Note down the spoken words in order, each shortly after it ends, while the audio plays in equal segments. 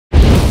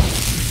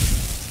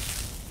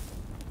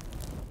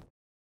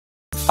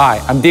Hi,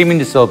 I'm Damien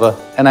De Silva,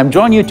 and I'm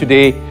joined here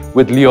today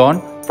with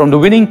Leon from the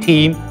winning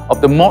team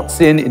of the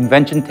Mod-Sing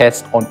Invention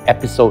Test on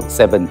episode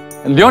 7.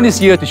 And Leon is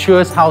here to show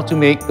us how to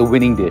make the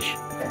winning dish.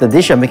 The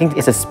dish I'm making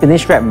is a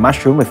spinach wrapped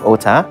mushroom with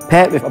Otah,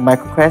 paired with a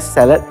microcress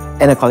salad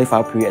and a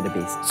cauliflower puree at the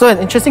base. So an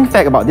interesting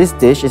fact about this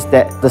dish is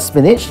that the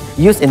spinach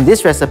used in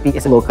this recipe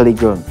is locally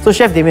grown. So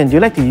Chef Damien, do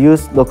you like to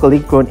use locally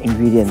grown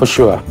ingredients? For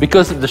sure.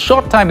 Because of the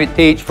short time it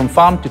takes from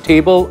farm to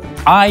table,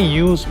 I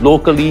use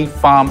locally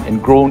farmed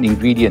and grown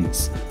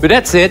ingredients. With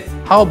that said,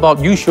 how about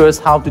you show us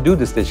how to do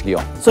this dish,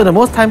 Leon? So the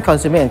most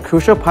time-consuming and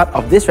crucial part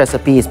of this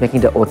recipe is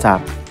making the Otah,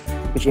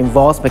 which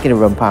involves making the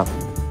rempah.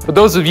 For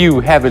those of you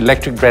who have an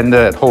electric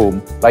blender at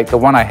home, like the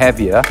one I have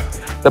here,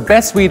 the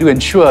best way to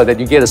ensure that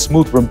you get a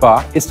smooth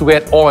rempah is to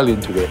add oil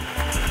into it.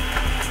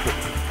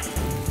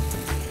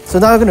 So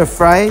now we're going to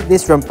fry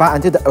this rempah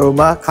until the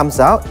aroma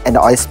comes out and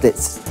the oil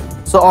splits.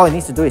 So all it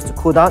needs to do is to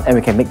cool down and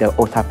we can make the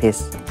Otah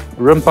paste.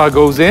 Rempah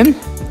goes in,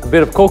 a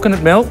bit of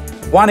coconut milk,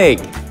 1 egg,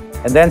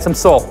 and then some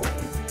salt,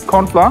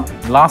 corn flour,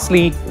 and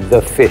lastly,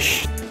 the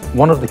fish.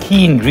 One of the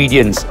key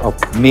ingredients of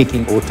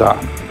making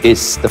Otah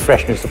is the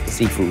freshness of the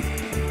seafood.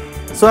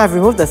 So I've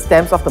removed the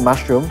stems of the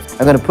mushroom.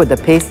 I'm going to put the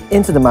paste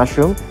into the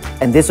mushroom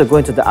and this will go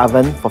into the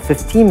oven for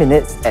 15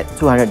 minutes at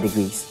 200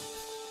 degrees.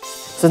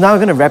 So now we're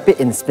going to wrap it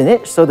in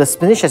spinach. So the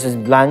spinach has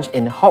been blanched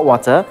in hot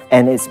water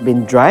and it's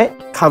been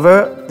dried.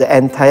 Cover the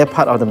entire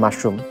part of the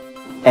mushroom.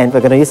 And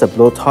we're going to use a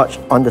blowtorch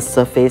on the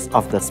surface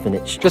of the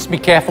spinach. Just be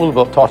careful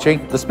about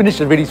torching. The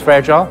spinach is really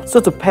fragile. So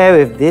to pair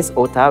with this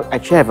Otah, I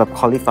actually have a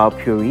cauliflower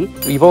puree.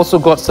 We've also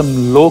got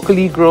some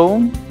locally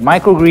grown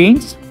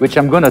microgreens, which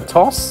I'm going to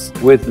toss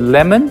with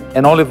lemon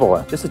and olive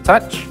oil. Just a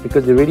touch,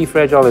 because they're really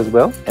fragile as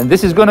well. And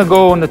this is going to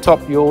go on the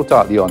top of your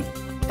Otah, Leon.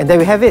 And there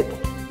we have it.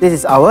 This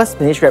is our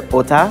spinach wrapped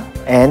Otah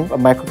and a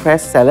microcress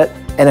salad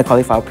and a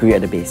cauliflower puree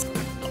at the base.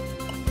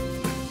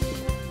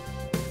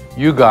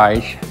 You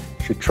guys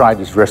should try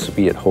this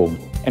recipe at home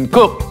and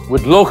cook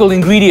with local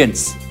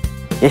ingredients.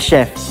 Yes,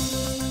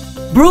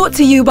 Chef. Brought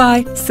to you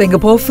by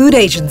Singapore Food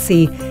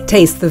Agency.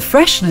 Taste the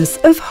freshness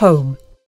of home.